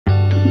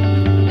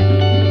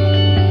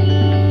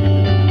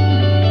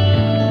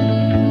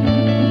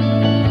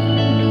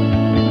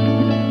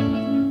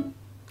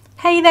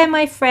Hey there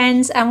my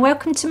friends, and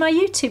welcome to my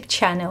YouTube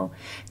channel.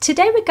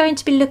 Today we're going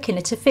to be looking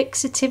at a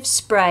fixative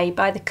spray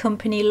by the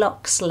company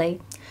Loxley.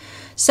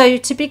 So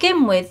to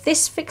begin with,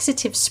 this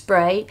fixative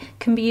spray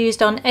can be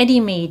used on any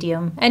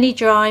medium, any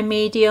dry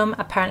medium.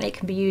 Apparently it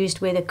can be used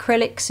with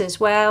acrylics as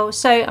well.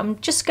 So I'm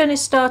just going to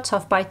start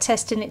off by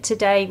testing it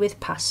today with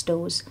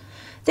pastels.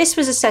 This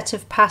was a set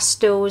of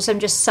pastels I'm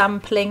just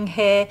sampling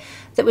here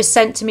that was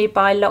sent to me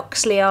by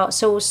Loxley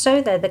Arts also.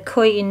 They're the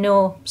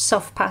Koh-i-Noor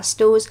soft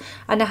pastels,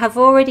 and I have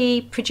already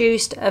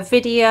produced a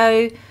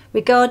video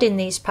regarding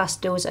these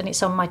pastels and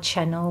it's on my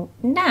channel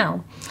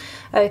now.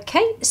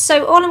 Okay,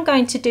 so all I'm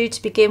going to do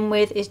to begin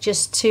with is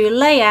just to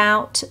lay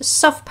out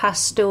soft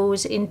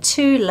pastels in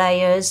 2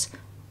 layers.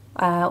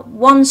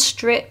 One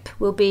strip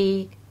will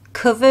be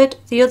covered,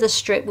 the other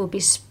strip will be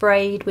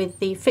sprayed with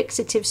the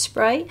fixative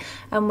spray,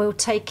 and we'll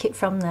take it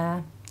from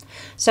there.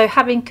 So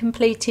having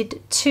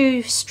completed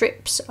 2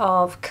 strips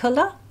of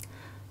colour,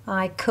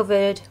 I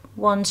covered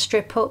one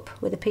strip up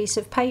with a piece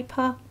of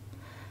paper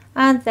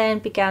and then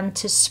began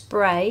to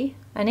spray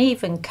an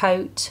even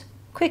coat,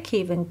 quick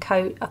even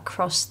coat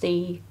across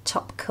the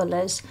top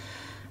colours,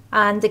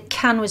 and the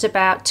can was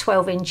about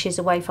 12 inches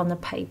away from the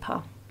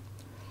paper.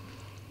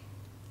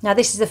 Now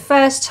this is the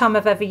first time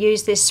I've ever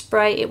used this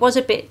spray. It was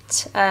a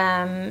bit,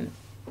 it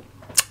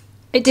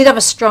did have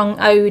a strong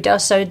odour,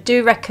 so I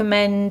do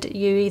recommend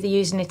you either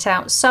using it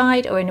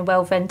outside or in a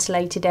well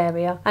ventilated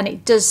area, and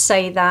it does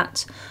say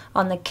that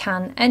on the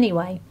can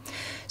anyway.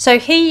 So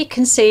here you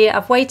can see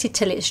I've waited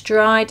till it's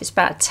dried. It's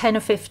about 10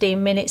 or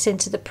 15 minutes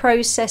into the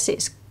process.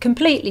 It's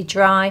completely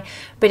dry,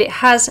 but it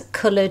has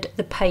coloured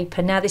the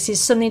paper. Now this is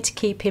something to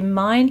keep in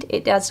mind.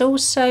 It has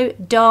also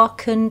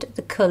darkened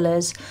the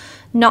colours,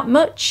 not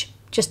much,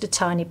 just a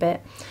tiny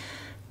bit.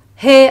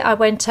 Here I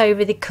went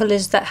over the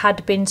colours that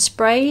had been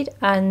sprayed,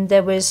 and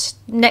there was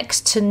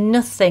next to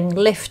nothing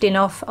lifting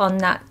off on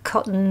that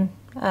cotton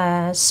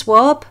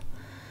swab.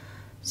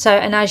 So,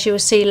 and as you'll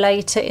see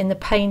later in the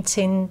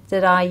painting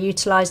that I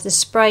utilised the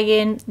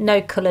spray in,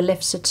 no colour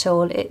lifts at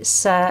all.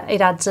 It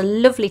adds a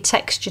lovely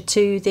texture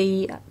to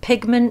the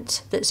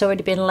pigment that's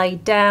already been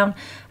laid down,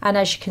 and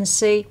as you can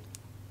see,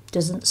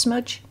 doesn't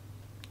smudge.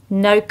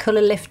 No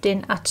colour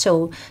lifting at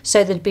all,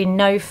 so there'd be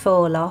no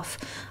fall off.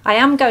 I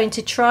am going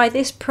to try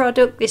this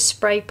product, this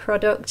spray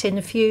product, in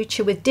the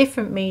future with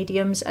different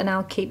mediums, and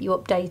I'll keep you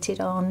updated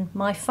on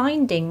my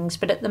findings.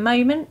 But at the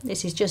moment,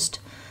 this is just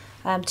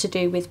to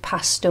do with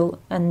pastel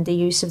and the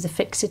use of the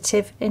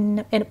fixative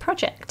in a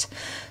project.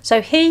 So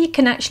here you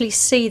can actually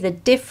see the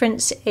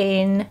difference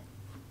in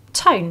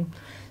tone.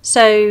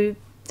 So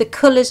the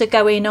colours are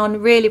going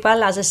on really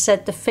well. As I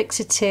said, the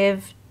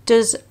fixative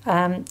does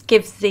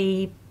give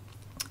the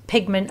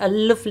pigment a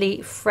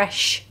lovely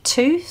fresh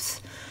tooth,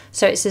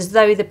 so it's as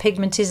though the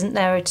pigment isn't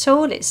there at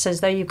all. It's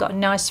as though you've got a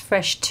nice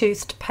fresh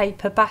toothed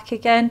paper back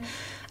again,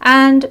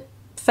 and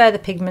further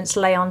pigments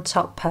lay on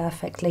top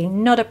perfectly,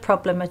 not a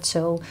problem at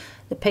all.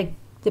 The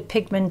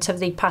pigment of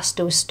the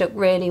pastel stuck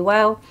really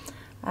well.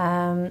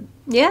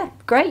 Yeah,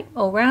 great,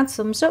 all round,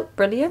 thumbs up,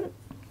 brilliant.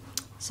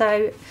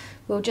 So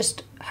we'll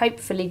just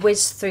hopefully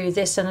whiz through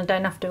this, and I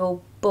don't have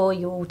to bore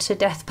you all to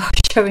death by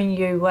showing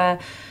you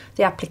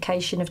the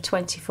application of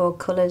 24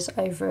 colours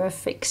over a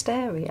fixed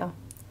area.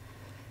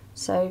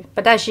 So,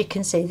 but as you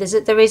can see,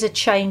 there is a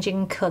change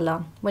in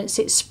colour. Once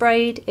it's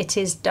sprayed, it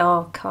is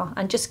darker,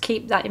 and just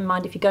keep that in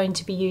mind if you're going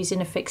to be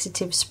using a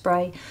fixative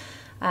spray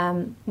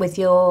with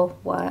your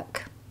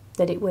work,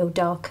 that it will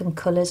darken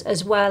colours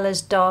as well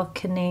as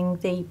darkening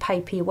the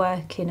paper you're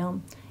working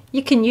on.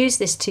 You can use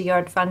this to your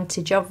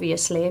advantage,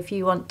 obviously, if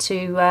you want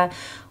to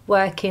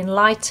work in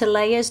lighter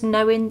layers,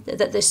 knowing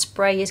that the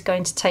spray is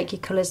going to take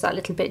your colours that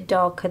little bit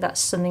darker.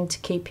 That's something to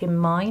keep in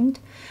mind.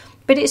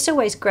 But it's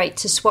always great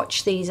to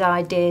swatch these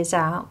ideas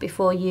out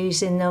before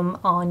using them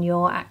on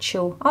your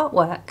actual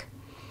artwork.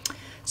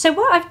 So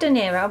what I've done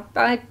here,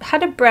 I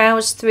had a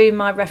browse through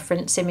my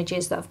reference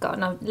images that I've got,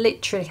 and I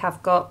literally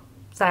have got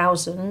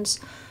thousands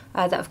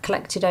that I've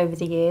collected over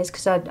the years,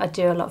 because I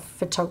do a lot of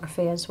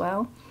photography as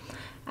well.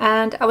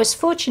 And I was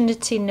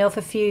fortunate enough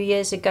a few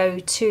years ago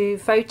to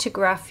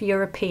photograph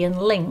European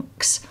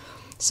lynx.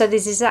 So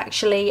this is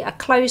actually a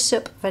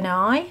close-up of an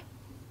eye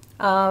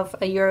of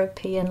a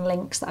European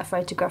lynx that I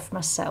photographed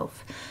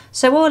myself.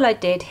 So all I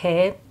did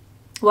here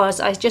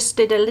was I just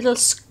did a little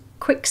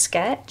quick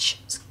sketch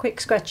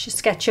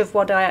of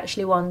what I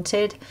actually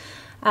wanted,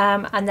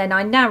 and then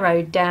I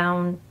narrowed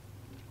down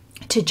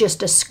to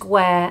just a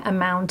square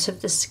amount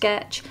of the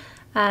sketch,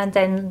 and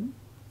then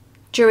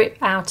drew it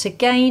out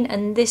again,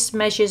 and this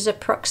measures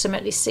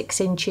approximately 6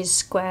 inches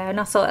square, and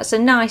I thought that's a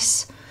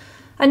nice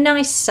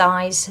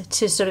size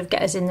to sort of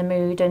get us in the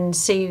mood and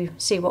see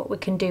what we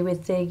can do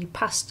with the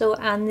pastel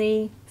and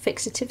the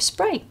fixative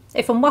spray.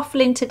 If I'm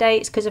waffling today,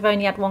 it's because I've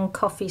only had one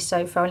coffee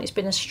so far, and it's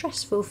been a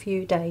stressful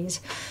few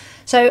days.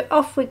 So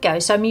off we go.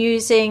 So I'm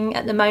using,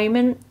 at the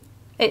moment,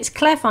 it's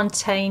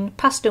Clairefontaine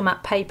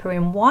Pastelmat paper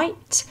in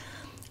white,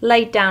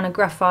 laid down a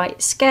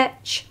graphite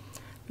sketch,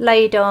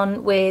 laid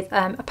on with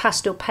a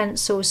pastel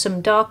pencil,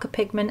 some darker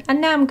pigment, and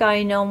now I'm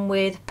going on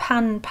with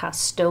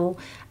PanPastel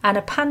and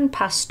a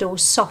PanPastel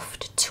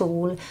Sofft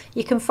tool.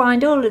 You can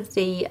find all of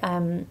the,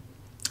 I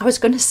was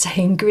going to say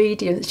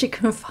ingredients, you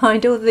can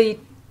find all the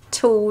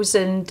tools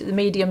and the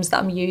mediums that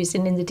I'm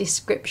using in the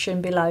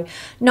description below.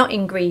 Not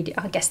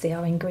ingredient, I guess they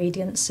are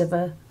ingredients of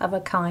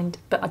a kind,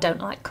 but I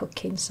don't like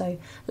cooking, so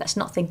let's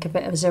not think of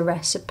it as a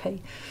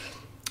recipe.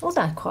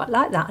 Although I quite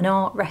like that, an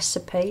art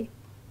recipe.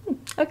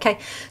 Okay,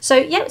 so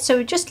yeah, so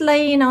we're just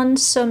laying on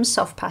some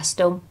soft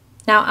pastel.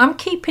 Now I'm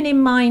keeping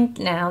in mind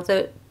now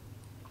that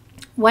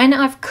when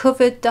I've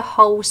covered the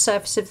whole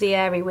surface of the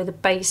area with a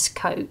base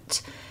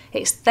coat,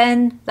 it's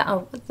then that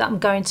I'm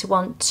going to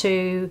want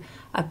to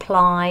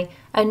apply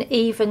an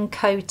even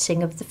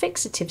coating of the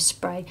fixative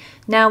spray.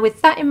 Now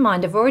with that in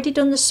mind, I've already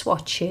done the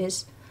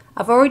swatches.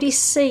 I've already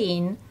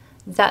seen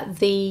that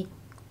the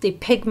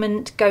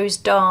pigment goes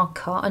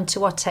darker and to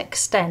what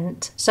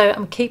extent, so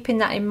I'm keeping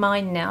that in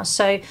mind now.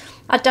 So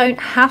I don't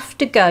have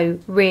to go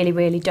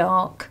really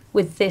dark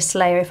with this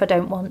layer if I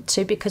don't want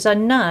to, because I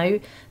know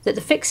that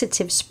the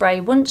fixative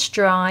spray, once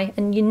dry,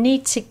 and you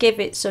need to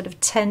give it sort of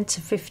 10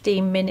 to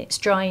 15 minutes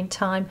drying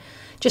time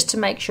just to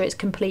make sure it's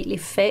completely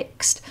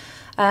fixed.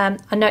 I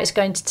know it's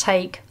going to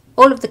take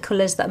all of the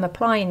colours that I'm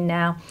applying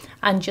now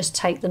and just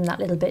take them that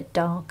little bit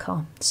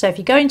darker. So if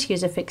you're going to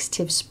use a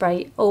fixative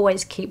spray,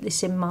 always keep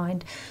this in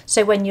mind.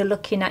 So when you're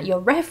looking at your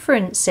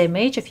reference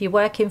image, if you're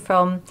working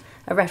from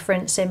a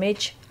reference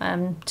image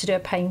to do a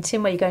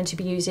painting where you're going to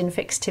be using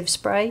fixative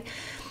spray,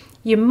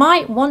 you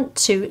might want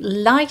to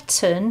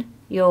lighten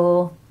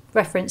your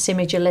reference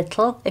image a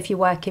little if you're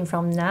working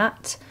from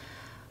that.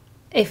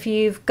 If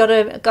you've got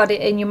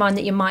it in your mind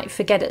that you might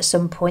forget at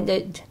some point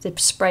that the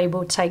spray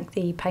will take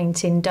the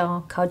painting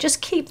darker,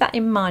 just keep that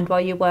in mind while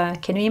you're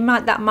working.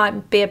 That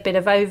might be a bit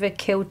of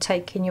overkill,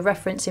 taking your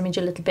reference image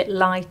a little bit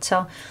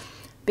lighter,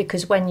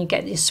 because when you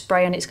get this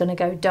spray on, it's going to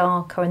go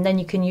darker, and then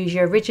you can use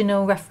your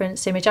original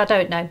reference image. I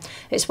don't know.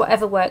 It's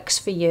whatever works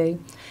for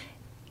you.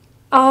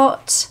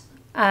 Art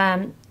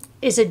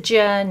is a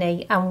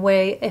journey, and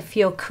if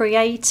you're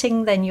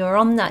creating, then you're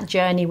on that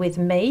journey with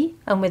me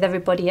and with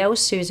everybody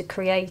else who's a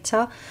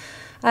creator,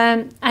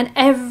 and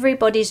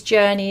everybody's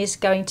journey is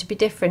going to be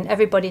different.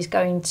 Everybody's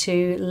going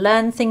to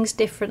learn things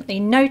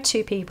differently. No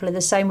two people are the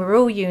same. We're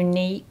all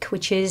unique,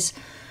 which is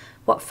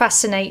what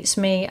fascinates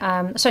me,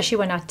 especially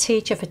when I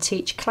teach. If I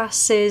teach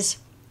classes,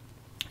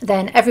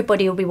 then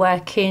everybody will be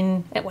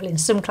working, well, in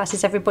some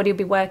classes everybody will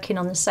be working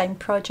on the same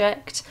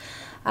project.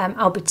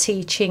 I'll be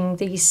teaching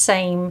these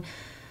same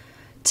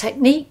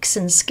techniques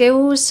and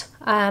skills,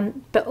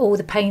 but all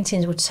the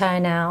paintings will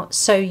turn out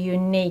so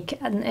unique,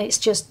 and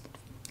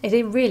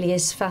it really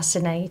is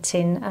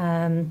fascinating.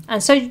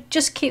 And so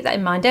just keep that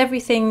in mind.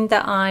 Everything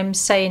that I'm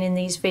saying in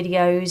these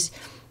videos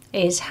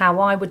is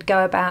how I would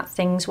go about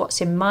things,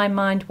 what's in my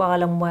mind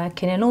while I'm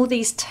working, and all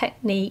these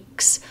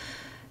techniques,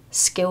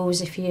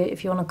 skills, if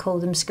you want to call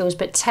them skills,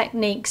 but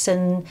techniques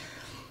and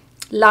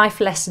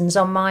life lessons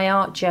on my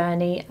art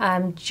journey,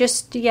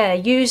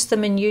 use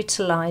them and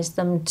utilize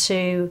them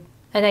to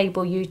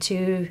enable you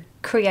to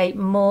create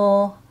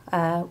more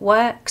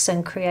works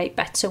and create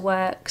better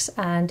works,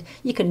 and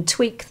you can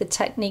tweak the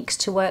techniques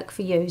to work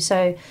for you.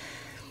 So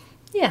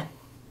yeah,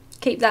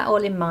 keep that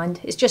all in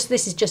mind.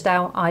 This is just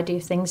how I do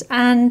things,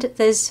 and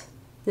there's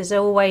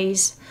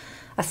always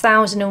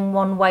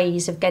 1,001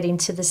 ways of getting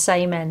to the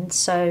same end.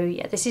 So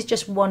yeah, this is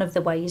just one of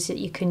the ways that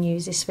you can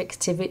use this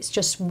fixative. It's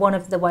just one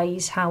of the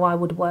ways how I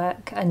would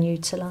work and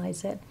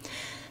utilize it.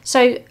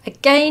 So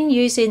again,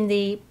 using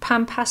the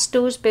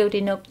PanPastels,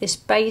 building up this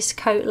base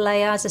coat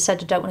layer. As I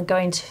said, I don't want to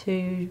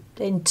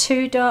go in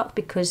too dark,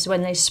 because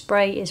when the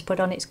spray is put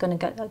on, it's going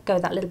to go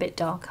that little bit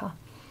darker.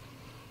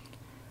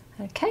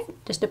 Okay,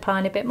 just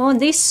applying a bit more. And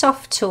these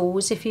Sofft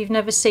tools, if you've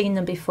never seen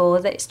them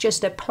before, that's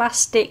just a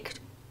plastic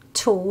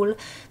tool.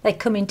 They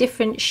come in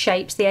different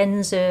shapes. The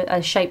ends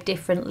are shaped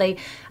differently,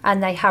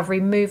 and they have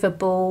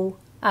removable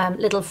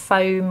little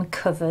foam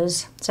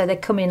covers. So they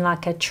come in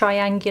like a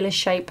triangular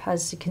shape,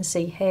 as you can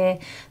see here.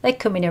 They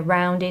come in a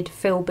rounded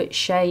filbert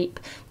shape.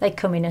 They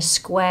come in a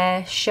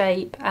square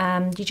shape.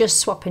 You just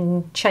swap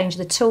and change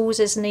the tools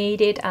as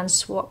needed, and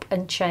swap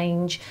and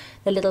change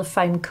the little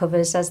foam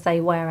covers as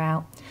they wear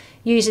out.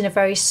 Using a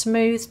very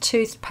smooth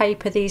toothed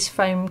paper, these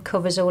foam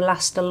covers will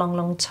last a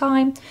long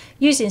time.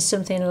 Using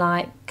something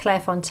like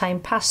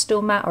Clairefontaine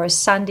Pastelmat or a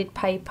sanded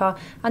paper,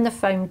 and the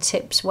foam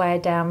tips wear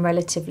down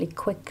relatively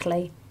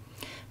quickly.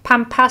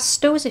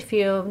 PanPastels, if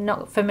you're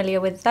not familiar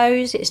with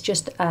those, it's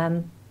just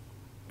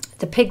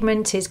the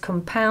pigment is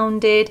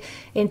compounded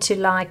into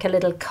like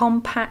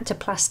a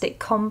plastic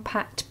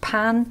compact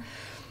pan.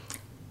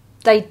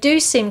 They do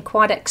seem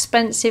quite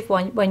expensive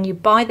when you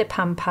buy the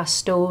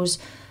PanPastels,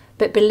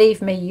 but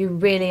believe me, you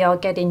really are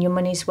getting your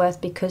money's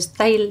worth, because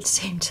they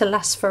seem to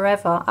last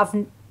forever.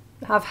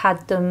 I've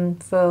had them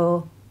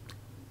for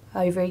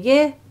over a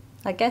year,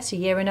 I guess, a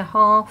year and a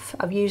half.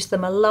 I've used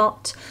them a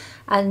lot,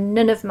 and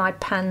none of my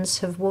pans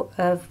have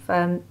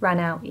ran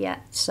out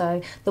yet.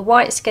 So the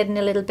white's getting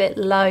a little bit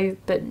low,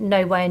 but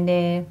nowhere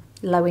near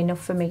low enough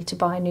for me to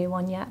buy a new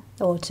one yet,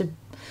 or to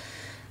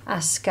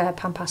ask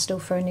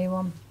PanPastel for a new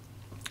one.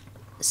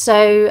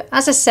 So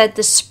as I said,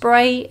 the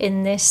spray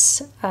in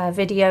this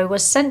video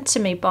was sent to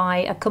me by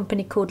a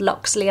company called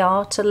Loxley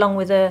Art, along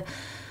with a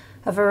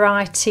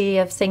variety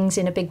of things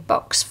in a big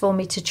box for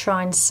me to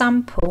try and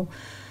sample.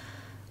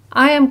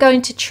 I am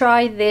going to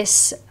try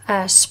this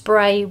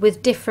spray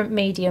with different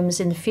mediums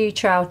in the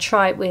future. I'll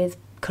try it with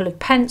coloured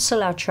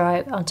pencil, I'll try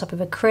it on top of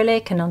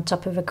acrylic and on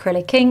top of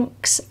acrylic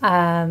inks,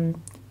 and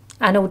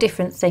all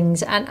different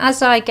things. And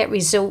as I get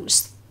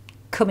results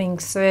coming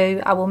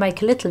through, I will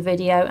make a little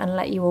video and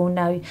let you all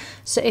know.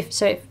 So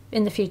if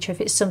in the future, if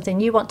it's something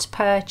you want to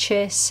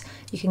purchase,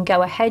 you can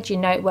go ahead. You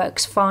know it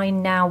works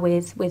fine now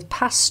with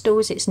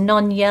pastels. It's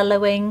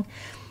non-yellowing,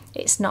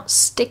 it's not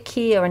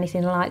sticky or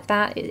anything like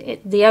that.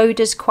 The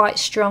odour's quite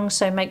strong,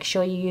 so make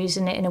sure you're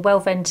using it in a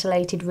well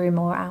ventilated room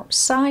or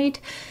outside.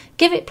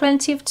 Give it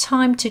plenty of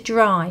time to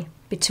dry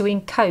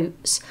between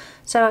coats,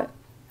 so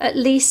at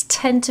least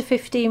 10 to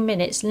 15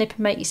 minutes. Nip and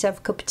make yourself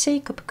a cup of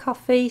tea, cup of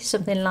coffee,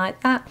 something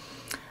like that.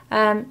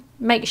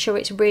 Make sure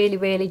it's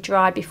really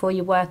dry before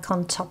you work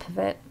on top of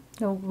it.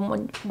 I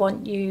don't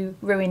want you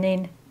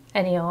ruining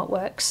any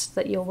artworks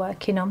that you're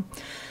working on.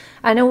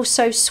 And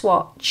also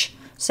swatch.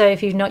 So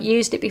if you've not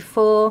used it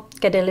before,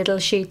 get a little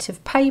sheet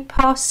of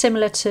paper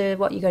similar to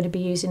what you're going to be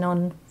using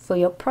on for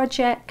your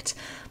project.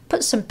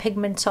 Put some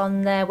pigment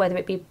on there, whether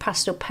it be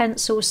pastel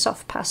pencils,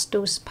 soft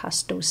pastels,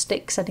 pastel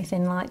sticks,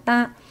 anything like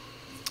that.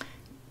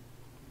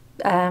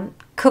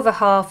 Cover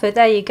half of,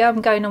 there you go,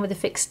 I'm going on with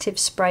the fixative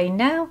spray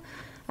now.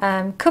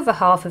 Cover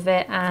half of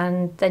it,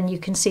 and then you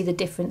can see the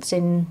difference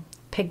in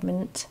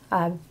pigment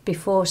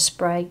before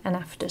spray and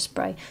after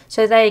spray.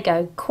 So there you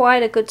go,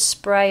 quite a good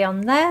spray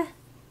on there.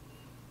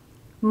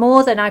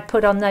 More than I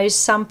put on those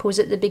samples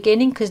at the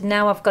beginning, because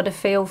now I've got a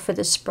feel for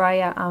the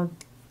spray. I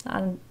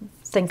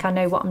think I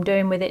know what I'm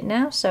doing with it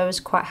now, so I was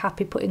quite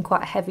happy putting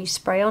quite a heavy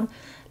spray on,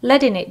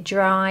 letting it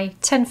dry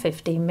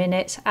 10-15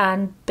 minutes,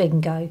 and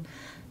bingo,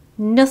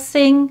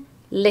 nothing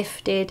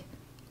lifted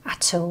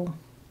at all.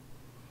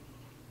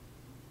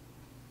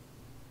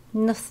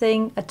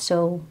 Nothing at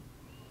all.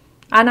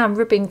 And I'm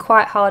rubbing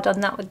quite hard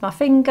on that with my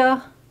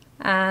finger,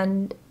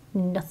 and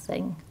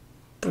nothing.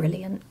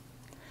 Brilliant.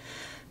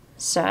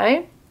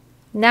 So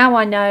now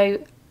I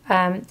know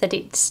that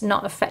it's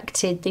not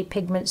affected the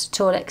pigments at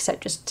all,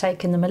 except just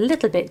taking them a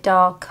little bit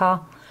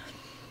darker.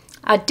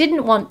 I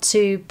didn't want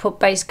to put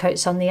base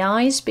coats on the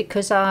eyes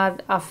because I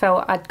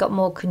felt I'd got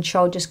more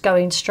control just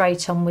going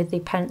straight on with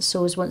the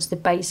pencils once the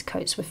base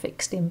coats were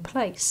fixed in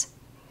place.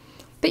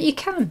 But you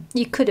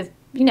could have,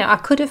 I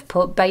could have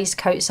put base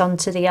coats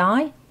onto the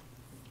eye,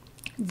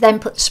 then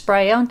put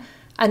spray on,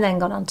 and then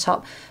gone on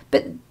top.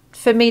 But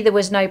for me, there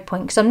was no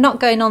point, because I'm not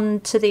going on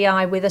to the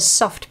eye with a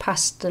soft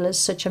pastel as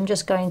such. I'm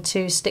just going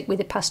to stick with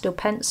the pastel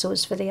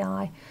pencils for the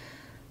eye.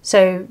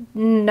 So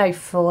no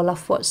fall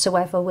off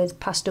whatsoever with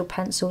pastel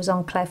pencils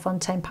on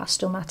Clairefontaine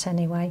Pastelmat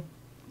anyway.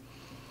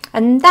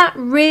 And that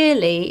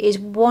really is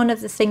one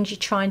of the things you're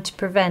trying to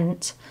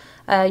prevent.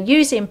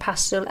 Using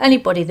pastel,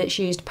 anybody that's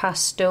used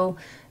pastel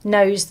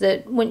knows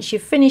that once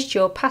you've finished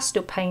your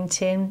pastel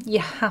painting, you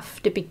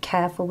have to be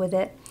careful with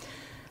it.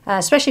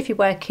 Especially if you're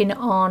working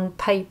on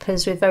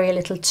papers with very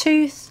little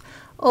tooth,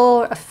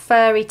 or a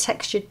furry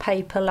textured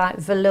paper like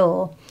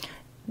velour.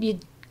 You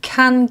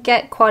can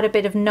get quite a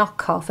bit of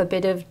knockoff, a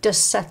bit of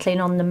dust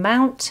settling on the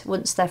mount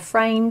once they're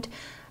framed.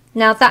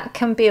 Now that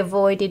can be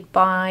avoided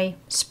by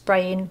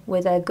spraying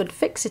with a good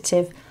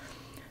fixative.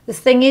 The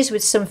thing is,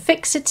 with some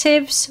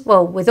fixatives,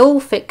 well, with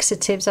all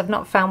fixatives, I've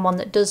not found one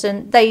that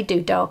doesn't, they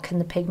do darken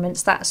the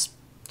pigments. That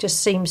just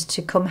seems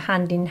to come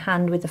hand in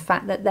hand with the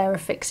fact that they're a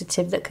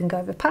fixative that can go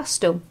over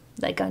pastel.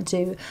 They're going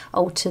to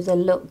alter the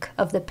look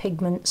of the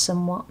pigment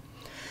somewhat.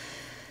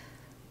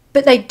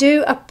 But they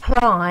do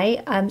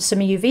apply some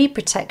UV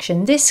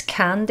protection. This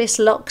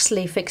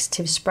Loxley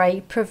Fixative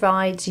spray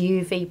provides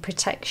UV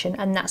protection,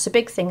 and that's a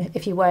big thing.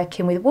 If you're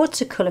working with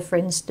watercolour, for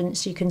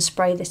instance, you can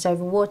spray this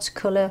over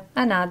watercolour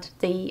and add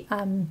the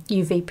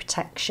UV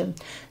protection.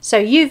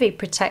 So UV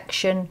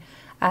protection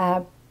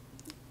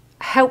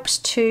helps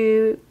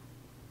to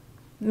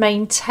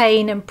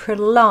maintain and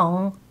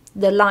prolong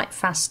the light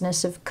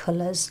fastness of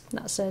colours.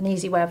 That's an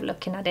easy way of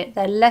looking at it.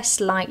 They're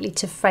less likely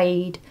to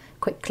fade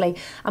quickly.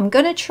 I'm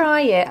going to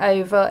try it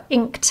over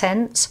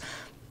Inktense,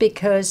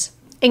 because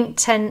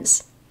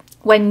Inktense,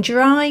 when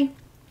dry,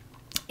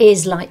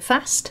 is light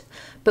fast,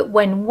 but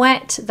when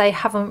wet, they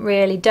haven't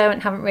really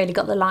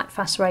got the light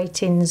fast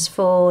ratings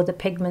for the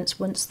pigments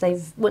once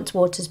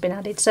water's been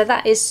added. So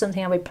that is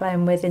something I'll be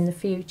playing with in the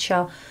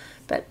future.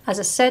 But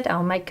as I said,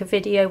 I'll make a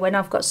video when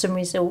I've got some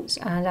results,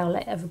 and I'll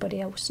let everybody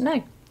else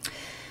know.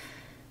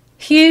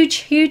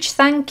 Huge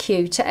thank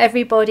you to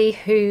everybody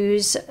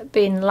who's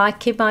been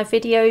liking my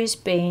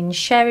videos, been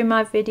sharing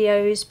my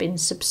videos, been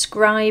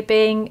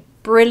subscribing.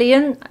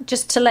 Brilliant.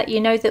 Just to let you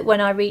know that when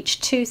I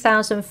reach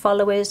 2,000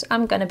 followers,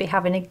 I'm going to be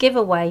having a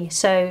giveaway.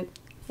 So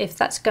if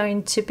that's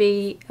going to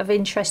be of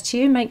interest to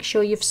you, make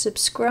sure you've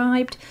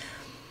subscribed.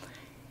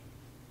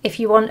 If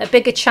you want a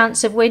bigger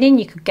chance of winning,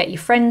 you could get your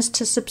friends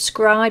to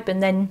subscribe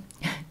and then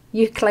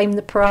you claim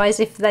the prize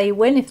if they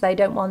win, if they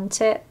don't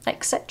want it,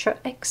 etc,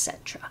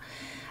 etc.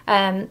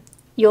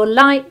 Your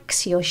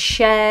likes, your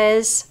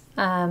shares,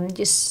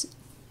 just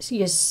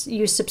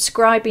you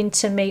subscribing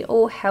to me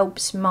all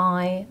helps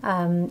my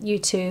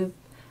YouTube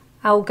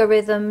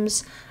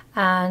algorithms,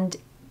 and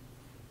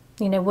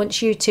you know, once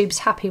YouTube's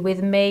happy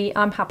with me,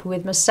 I'm happy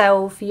with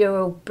myself.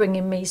 You're all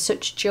bringing me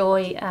such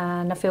joy,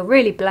 and I feel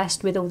really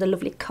blessed with all the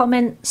lovely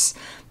comments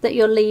that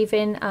you're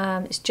leaving.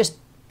 It's just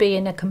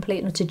been a complete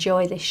and utter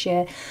joy this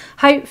year.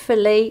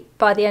 Hopefully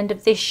by the end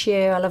of this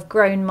year I'll have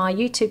grown my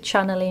YouTube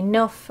channel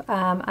enough,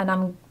 and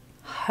I'm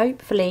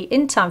hopefully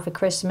in time for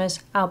Christmas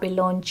I'll be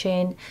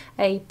launching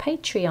a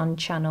Patreon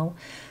channel.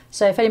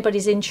 So if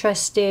anybody's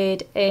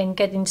interested in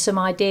getting some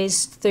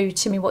ideas through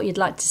to me what you'd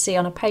like to see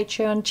on a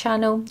Patreon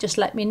channel, just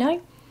let me know.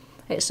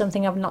 It's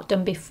something I've not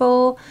done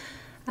before,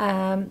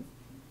 and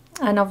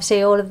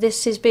obviously all of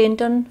this is being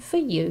done for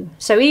you.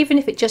 So even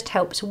if it just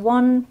helps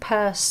one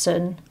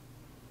person,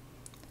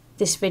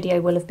 this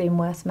video will have been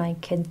worth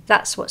making.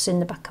 That's what's in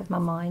the back of my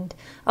mind.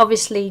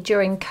 Obviously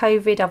during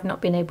COVID I've not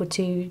been able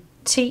to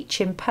teach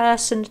in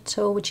person at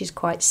all, which is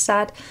quite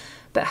sad.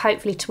 But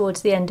hopefully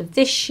towards the end of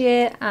this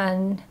year,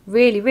 and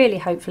really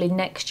hopefully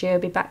next year, I'll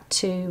be back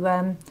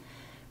to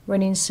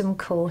running some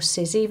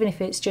courses, even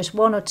if it's just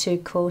 1 or 2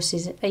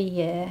 courses a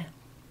year.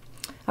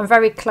 I'm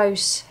very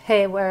close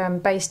here where I'm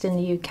based in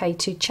the UK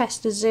to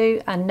Chester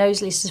Zoo and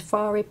Knowsley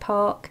Safari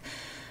Park,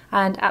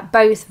 and at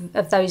both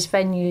of those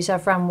venues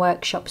I've run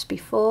workshops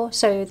before,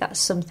 so that's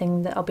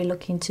something that I'll be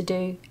looking to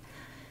do,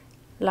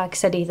 like I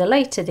said, either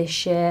later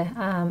this year,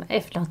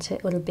 if not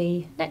it will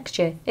be next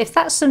year. If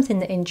that's something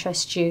that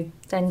interests you,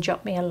 then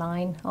drop me a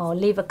line or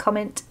leave a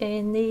comment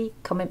in the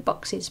comment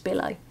boxes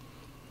below.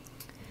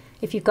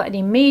 If you've got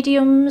any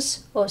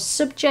mediums or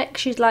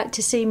subjects you'd like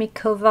to see me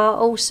cover,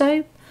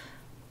 also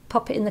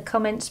pop it in the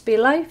comments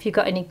below. If you've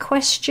got any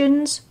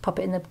questions, pop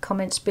it in the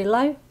comments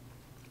below.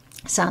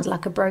 Sounds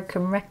like a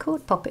broken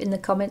record, pop it in the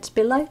comments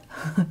below.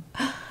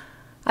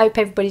 I hope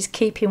everybody's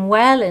keeping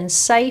well and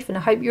safe, and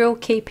I hope you're all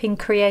keeping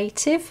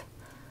creative.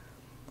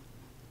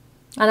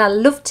 And I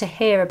love to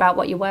hear about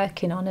what you're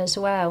working on as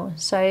well.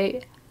 So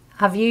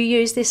have you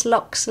used this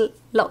Loxley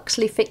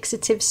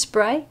Fixative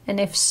spray? And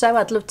if so,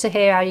 I'd love to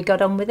hear how you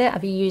got on with it.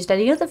 Have you used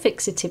any other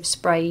fixative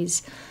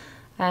sprays?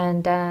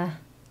 And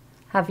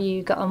have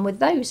you got on with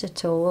those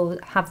at all? Or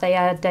have they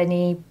had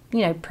any, you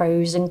know,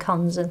 pros and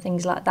cons and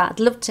things like that? I'd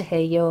love to hear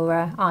your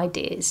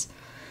ideas.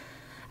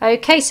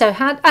 Okay, so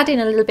add in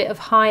a little bit of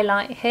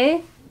highlight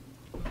here,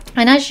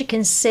 and as you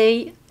can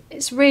see,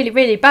 it's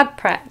really bad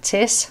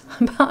practice,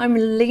 but I'm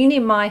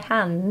leaning my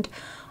hand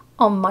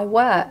on my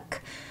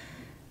work.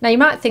 Now you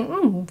might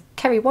think,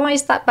 Kerry, why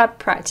is that bad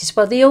practice?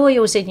 Well, the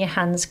oils in your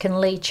hands can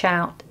leach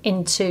out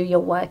into your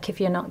work if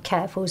you're not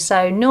careful.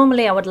 So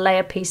normally I would lay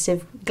a piece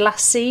of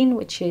glassine,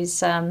 which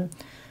is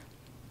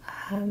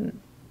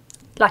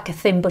like a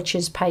thin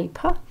butcher's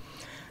paper,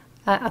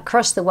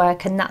 across the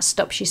work, and that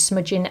stops you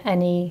smudging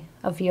any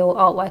of your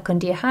artwork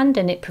under your hand,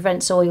 and it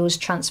prevents oils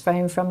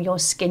transferring from your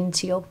skin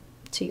to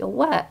your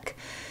work.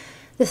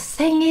 The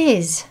thing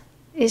is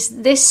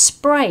this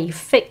spray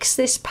fixed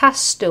this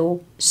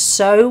pastel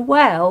so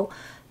well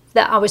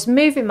that I was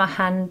moving my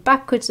hand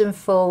backwards and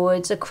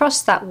forwards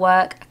across that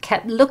work. I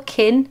kept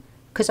looking,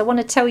 because I want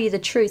to tell you the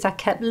truth, I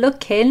kept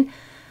looking,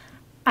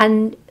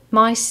 and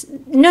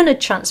none had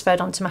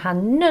transferred onto my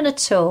hand, none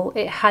at all.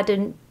 It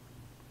hadn't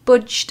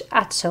budged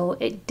at all.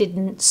 It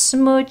didn't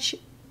smudge,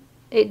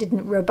 it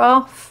didn't rub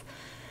off,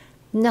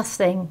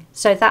 nothing.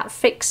 So that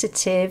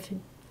fixative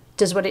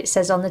does what it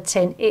says on the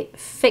tin. It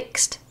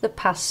fixed the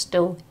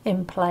pastel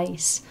in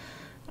place.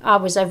 I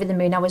was over the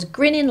moon. I was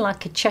grinning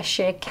like a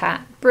Cheshire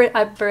cat.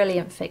 A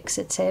brilliant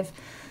fixative.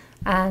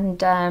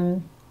 And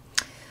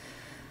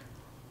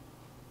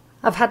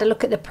I've had a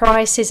look at the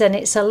prices, and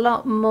it's a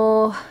lot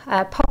more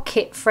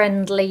pocket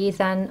friendly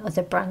than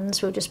other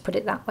brands. We'll just put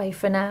it that way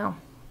for now.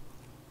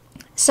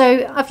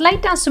 So I've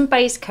laid down some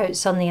base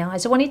coats on the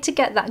eyes. I wanted to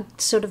get that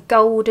sort of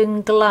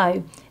golden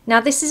glow. Now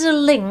this is a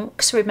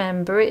lynx,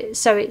 remember,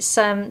 so it's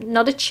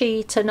not a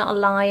cheetah, not a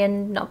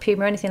lion, not a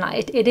puma or anything like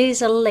it. It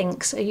is a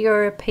lynx, a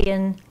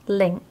European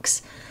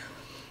lynx.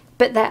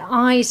 But their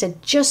eyes are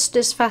just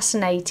as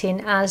fascinating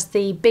as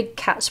the big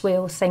cats we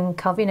all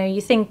think of. You know,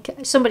 you think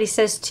somebody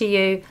says to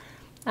you,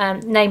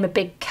 name a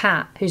big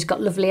cat who's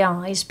got lovely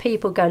eyes.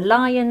 People go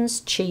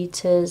lions,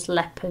 cheetahs,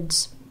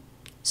 leopards,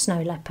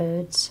 snow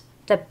leopards.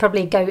 They'd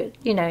probably go,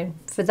 you know,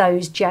 for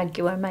those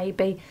jaguar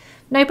maybe.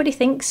 Nobody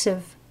thinks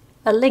of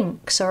a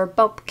lynx or a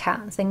bobcat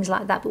and things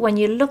like that. But when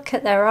you look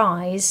at their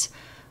eyes,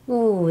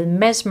 ooh,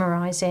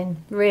 mesmerising.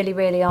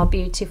 Really are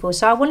beautiful.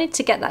 So I wanted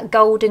to get that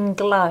golden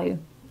glow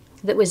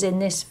that was in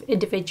this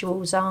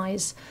individual's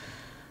eyes.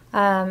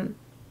 And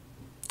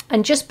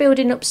just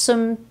building up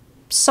some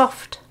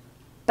soft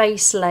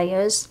base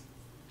layers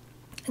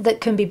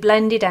that can be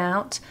blended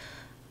out,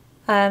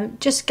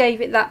 just gave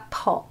it that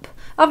pop.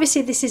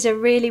 Obviously this is a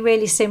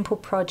really simple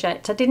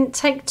project. I didn't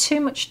take too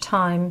much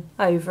time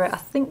over it. I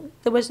think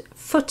there was,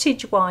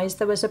 footage wise,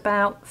 there was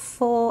about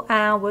 4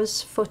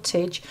 hours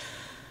footage,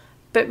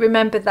 but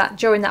remember that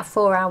during that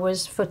 4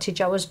 hours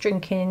footage I was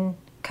drinking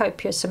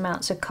copious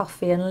amounts of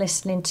coffee and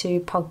listening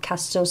to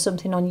podcasts or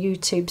something on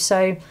YouTube,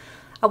 so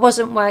I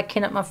wasn't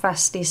working at my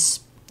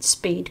fastest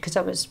speed because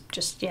I was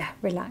just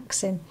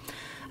relaxing.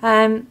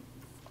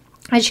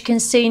 As you can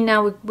see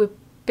now, we've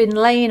been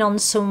laying on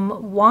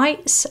some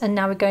whites and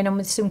now we're going on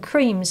with some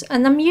creams,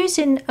 and I'm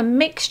using a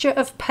mixture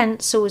of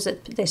pencils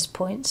at this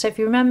point. So if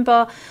you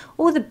remember,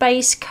 all the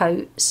base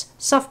coats,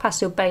 soft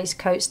pastel base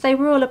coats, they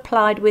were all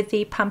applied with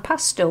the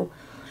PanPastel.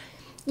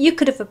 You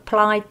could have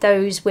applied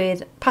those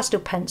with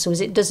pastel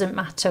pencils, it doesn't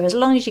matter as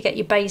long as you get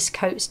your base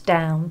coats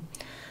down.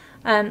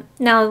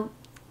 Now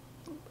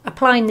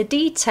applying the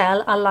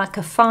detail, I like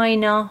a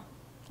finer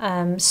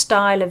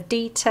style of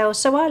detail,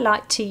 so I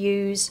like to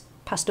use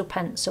pastel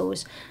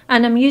pencils,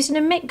 and I'm using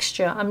a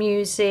mixture. I'm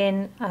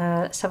using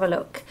let's have a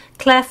look,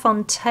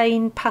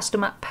 Clairefontaine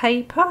Pastelmat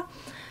paper,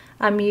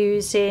 I'm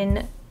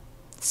using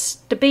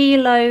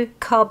Stabilo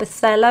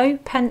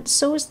Carbothello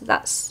pencils,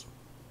 that's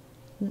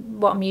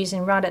what I'm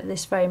using right at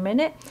this very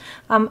minute.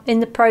 In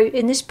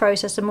this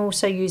process I'm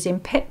also using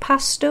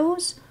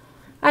PanPastels,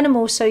 and I'm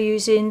also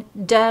using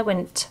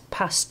Derwent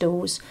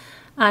pastels,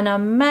 and I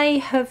may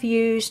have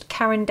used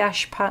Caran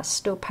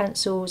pastel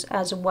pencils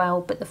as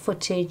well, but the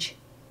footage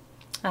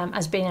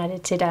has been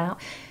edited out.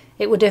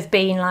 It would have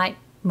been like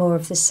more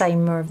of the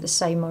same,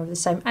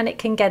 and it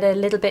can get a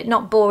little bit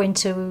not boring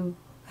to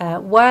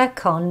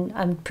work on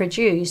and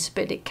produce,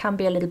 but it can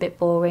be a little bit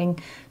boring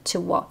to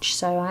watch,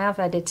 so I have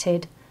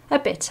edited a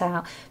bit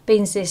out.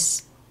 Beans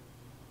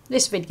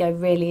this video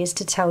really is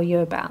to tell you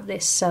about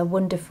this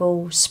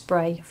wonderful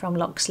spray from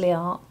Loxley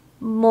Art,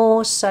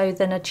 more so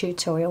than a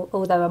tutorial,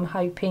 although I'm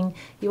hoping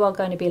you are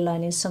going to be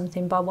learning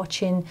something by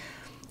watching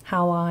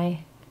how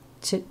I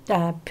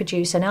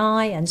produce an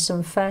eye and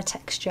some fur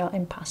texture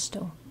in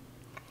pastel.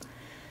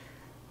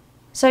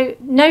 So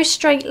no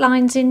straight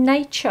lines in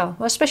nature,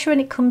 especially when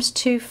it comes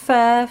to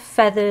fur,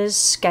 feathers,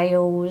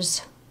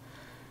 scales,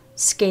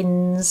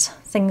 skins,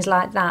 things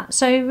like that.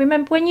 So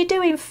remember, when you're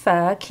doing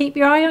fur, keep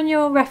your eye on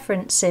your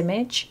reference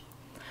image,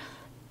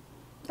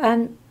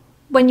 and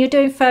when you're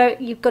doing fur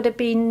you've got to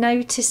be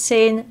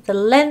noticing the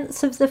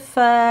length of the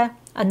fur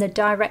and the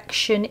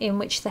direction in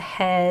which the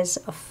hairs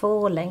are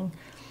falling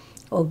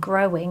or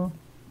growing.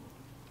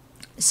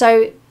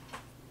 So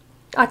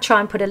I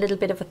try and put a little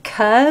bit of a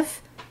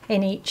curve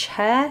in each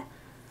hair,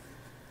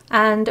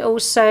 and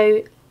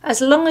also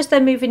as long as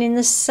they're moving in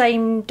the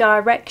same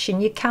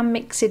direction you can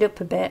mix it up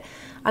a bit,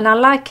 and I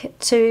like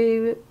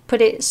to put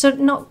it so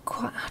not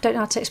quite, I don't know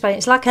how to explain it,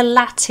 it's like a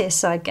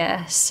lattice, I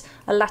guess,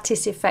 a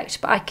lattice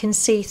effect, but I can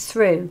see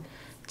through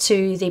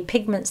to the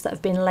pigments that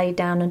have been laid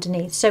down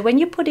underneath. So when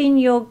you're putting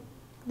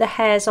the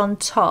hairs on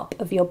top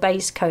of your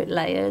base coat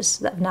layers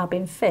that have now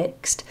been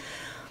fixed,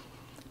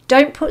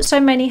 don't put so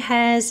many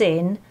hairs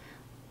in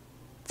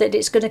that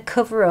it's going to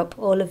cover up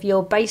all of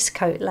your base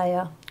coat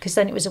layer, because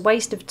then it was a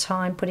waste of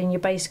time putting your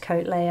base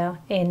coat layer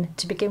in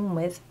to begin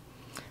with.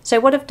 So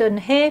what I've done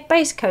here,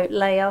 base coat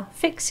layer,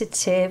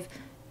 fixative,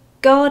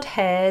 guard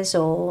hairs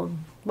or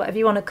whatever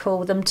you want to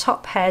call them,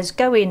 top hairs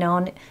going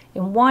on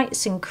in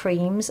whites and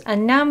creams,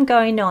 and now I'm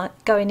going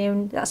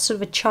in that's sort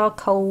of a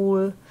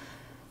charcoal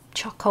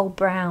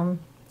brown.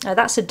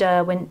 That's a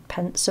Derwent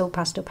pencil,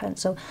 pastel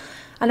pencil,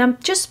 and I'm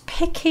just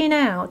picking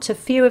out a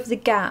few of the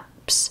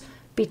gaps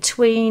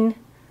between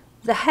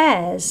the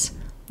hairs,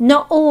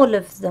 not all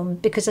of them,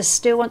 because I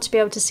still want to be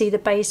able to see the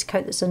base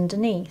coat that's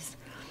underneath.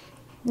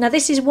 Now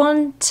this is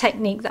one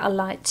technique that I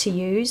like to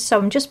use, so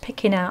I'm just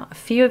picking out a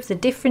few of the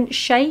different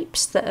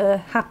shapes that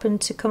happen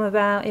to come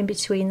about in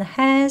between the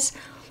hairs,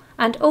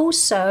 and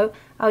also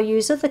I'll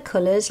use other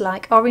colours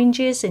like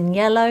oranges and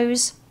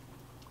yellows,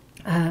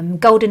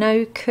 golden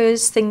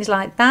ochres, things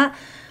like that,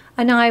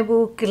 and I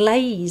will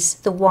glaze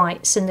the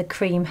whites and the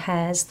cream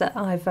hairs that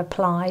I've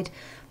applied.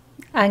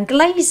 And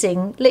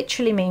glazing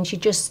literally means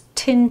you're just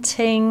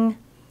tinting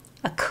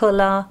a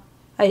colour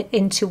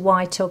into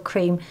white or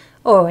cream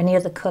or any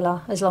other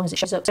colour as long as it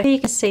shows up. So you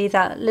can see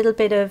that little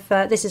bit of,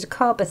 this is a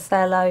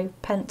Carbothello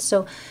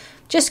pencil,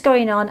 just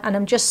going on, and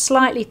I'm just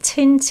slightly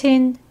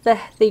tinting the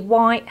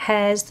white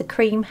hairs, the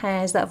cream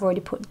hairs that I've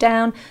already put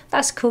down.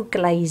 That's called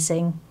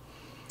glazing.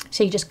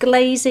 So you're just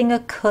glazing a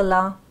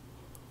colour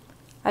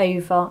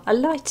over a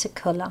lighter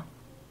colour.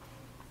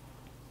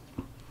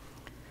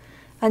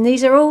 And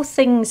these are all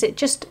things that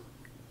just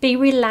be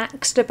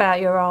relaxed about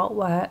your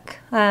artwork.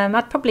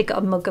 I'd probably got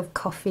a mug of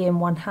coffee in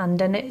one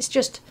hand, and it's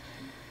just,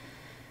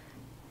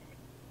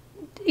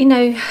 you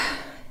know,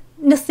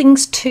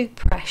 nothing's too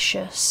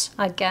precious,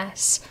 I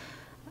guess.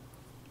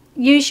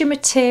 Use your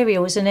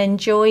materials and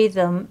enjoy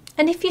them.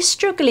 And if you're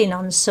struggling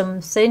on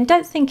something,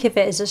 don't think of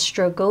it as a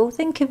struggle.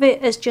 Think of it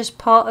as just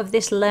part of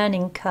this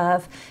learning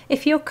curve.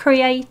 If you're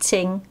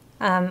creating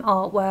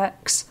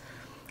artworks,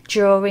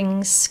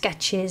 drawings,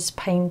 sketches,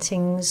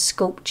 paintings,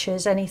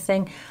 sculptures,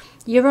 anything,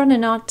 you're on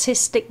an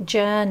artistic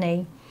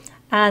journey,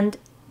 and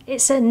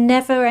it's a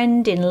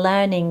never-ending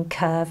learning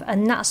curve,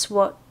 and that's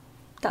what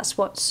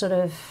sort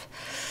of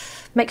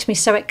makes me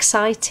so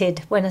excited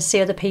when I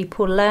see other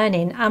people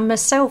learning, and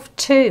myself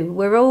too.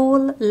 We're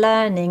all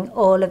learning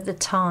all of the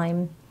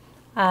time.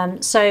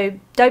 So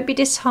don't be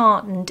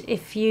disheartened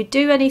if you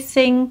do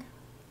anything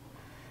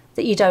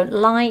that you don't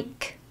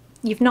like.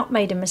 You've not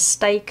made a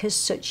mistake as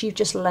such, you've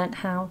just learnt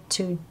how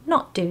to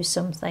not do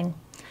something.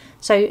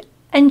 So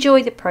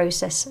enjoy the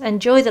process,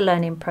 enjoy the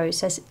learning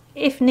process.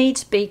 If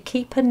needs be,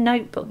 keep a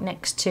notebook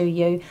next to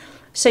you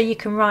so you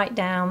can write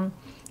down,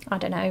 I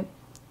don't know,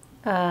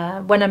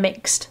 when I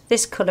mixed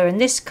this colour and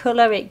this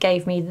colour, it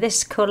gave me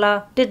this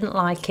colour, didn't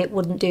like it,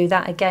 wouldn't do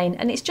that again.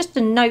 And it's just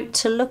a note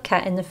to look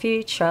at in the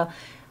future.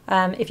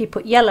 If you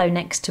put yellow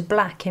next to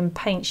black in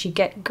paints, you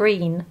get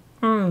green.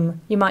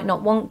 You might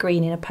not want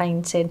green in a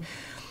painting.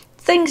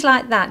 Things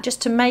like that, just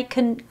to make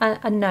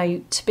a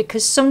note,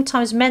 because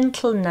sometimes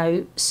mental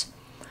notes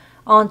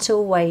aren't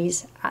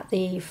always at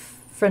the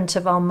front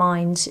of our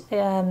minds.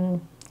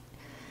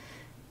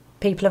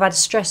 People have had a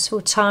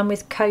stressful time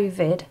with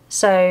COVID,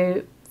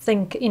 so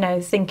thinking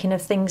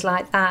of things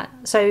like that.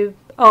 So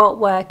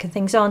artwork and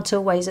things aren't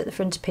always at the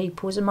front of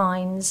people's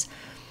minds.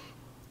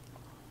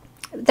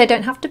 They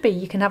don't have to be.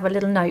 You can have a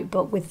little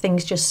notebook with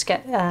things just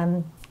get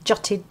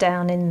jotted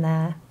down in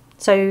there.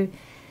 So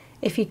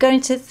if you're going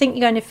to think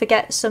you're going to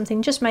forget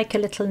something, just make a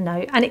little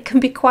note. And it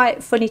can be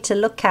quite funny to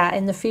look at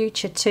in the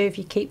future too, if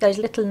you keep those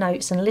little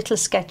notes and little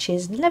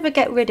sketches. Never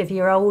get rid of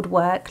your old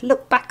work.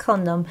 Look back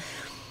on them.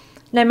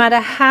 No matter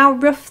how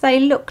rough they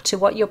look to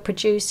what you're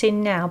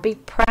producing now, be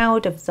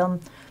proud of them,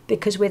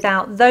 because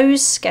without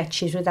those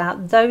sketches,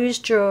 without those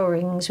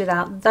drawings,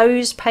 without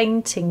those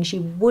paintings,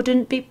 you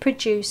wouldn't be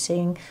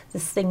producing the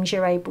things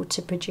you're able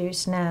to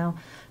produce now.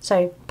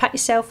 So pat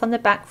yourself on the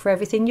back for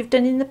everything you've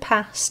done in the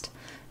past.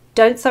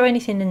 Don't throw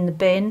anything in the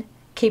bin.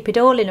 Keep it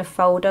all in a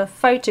folder,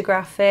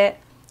 photograph it,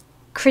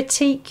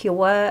 critique your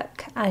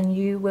work, and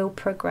you will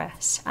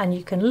progress. And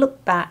you can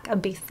look back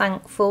and be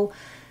thankful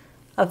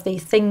of the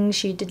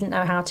things you didn't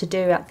know how to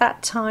do at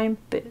that time,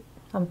 but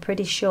I'm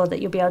pretty sure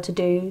that you'll be able to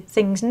do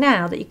things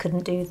now that you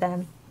couldn't do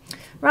then.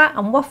 Right,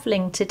 I'm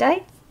waffling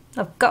today.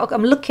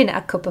 I'm looking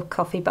at a cup of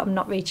coffee, but I'm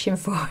not reaching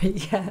for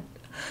it yet.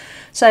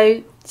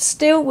 So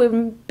still we're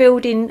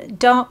building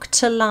dark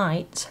to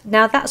light.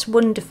 Now that's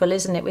wonderful,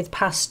 isn't it, with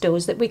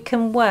pastels, that we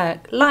can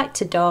work light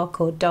to dark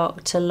or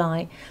dark to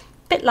light.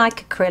 A bit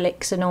like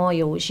acrylics and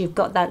oils, you've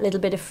got that little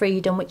bit of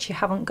freedom which you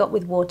haven't got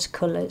with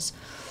watercolours.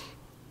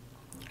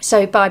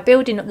 So by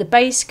building up the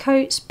base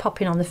coats,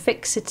 popping on the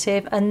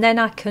fixative, and then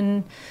I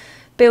can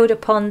build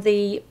upon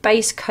the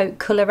base coat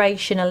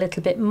coloration a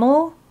little bit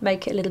more,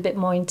 make it a little bit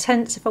more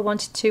intense if I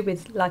wanted to,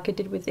 with like I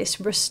did with this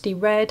rusty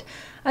red,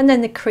 and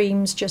then the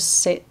creams just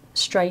sit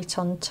straight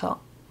on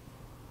top.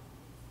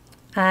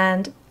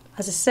 And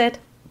as I said,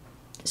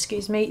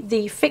 excuse me,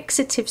 the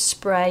fixative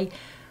spray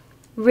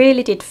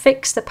really did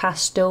fix the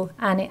pastel,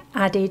 and it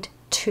added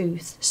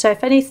tooth. So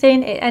if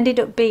anything, it ended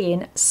up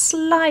being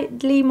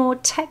slightly more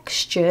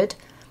textured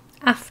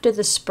after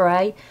the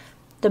spray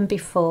than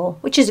before,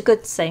 which is a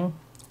good thing.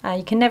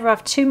 You can never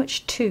have too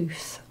much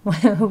tooth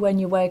when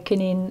you're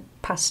working in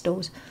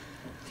pastels.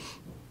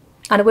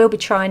 And I will be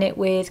trying it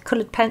with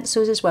coloured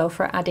pencils as well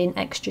for adding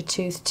extra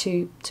tooth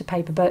to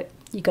paper, but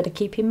you've got to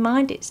keep in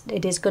mind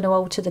it is going to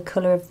alter the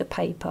colour of the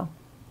paper.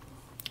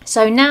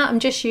 So now I'm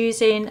just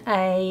using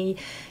a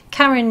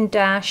Caran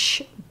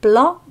dash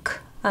block,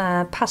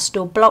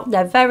 pastel block.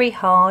 They're very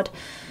hard,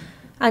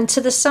 and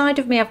to the side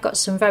of me I've got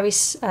some very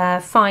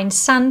fine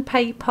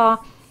sandpaper,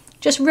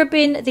 just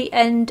rubbing the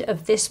end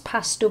of this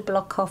pastel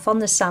block off on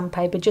the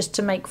sandpaper just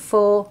to make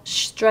 4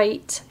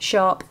 straight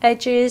sharp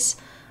edges,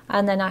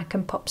 and then I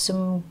can pop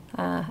some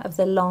of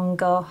the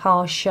longer,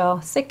 harsher,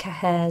 thicker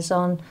hairs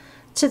on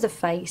to the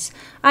face.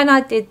 And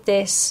I did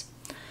this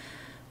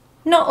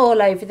not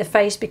all over the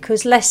face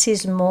because less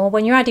is more.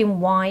 When you're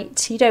adding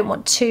white, you don't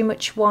want too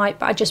much white,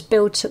 but I just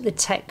built up the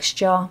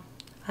texture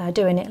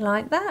doing it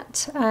like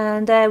that.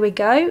 And there we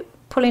go,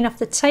 pulling off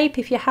the tape.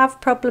 If you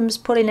have problems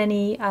pulling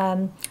any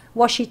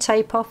washi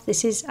tape off,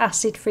 this is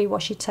acid-free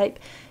washi tape.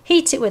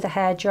 Heat it with a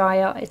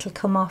hairdryer, it'll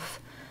come off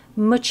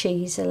much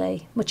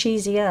easier,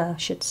 I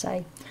should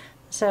say.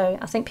 So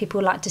I think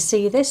people like to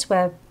see this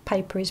where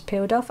paper is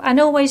peeled off, and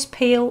always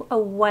peel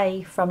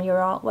away from your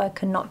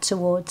artwork and not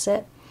towards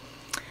it.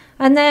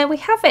 And there we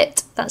have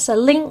it. That's a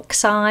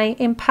lynx eye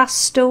in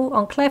pastel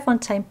on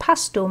Clairefontaine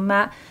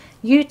Pastelmat,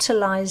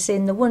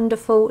 utilising the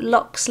wonderful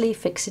Loxley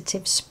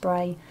Fixative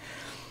spray.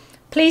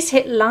 Please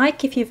hit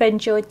like if you've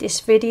enjoyed this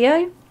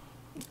video.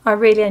 I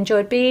really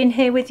enjoyed being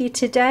here with you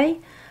today.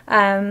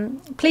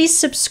 Please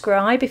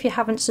subscribe if you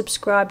haven't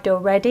subscribed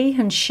already,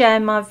 and share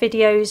my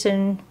videos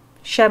and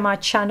share my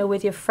channel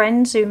with your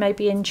friends who may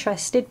be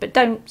interested, but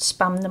don't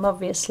spam them,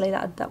 obviously,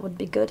 that would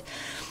be good.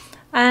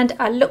 And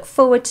I look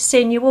forward to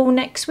seeing you all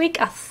next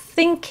week. I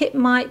think it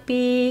might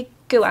be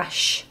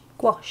gouache,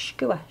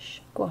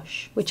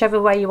 whichever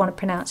way you want to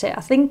pronounce it.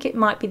 I think it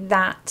might be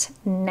that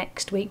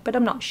next week, but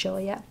I'm not sure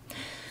yet.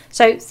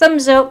 So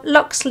thumbs up,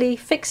 Loxley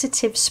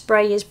Fixative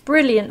spray is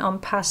brilliant on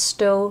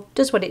pastel,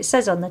 does what it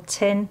says on the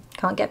tin,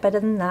 can't get better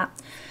than that.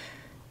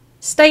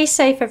 Stay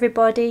safe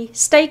everybody,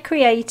 stay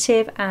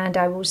creative, and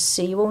I will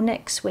see you all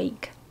next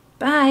week.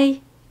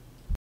 Bye.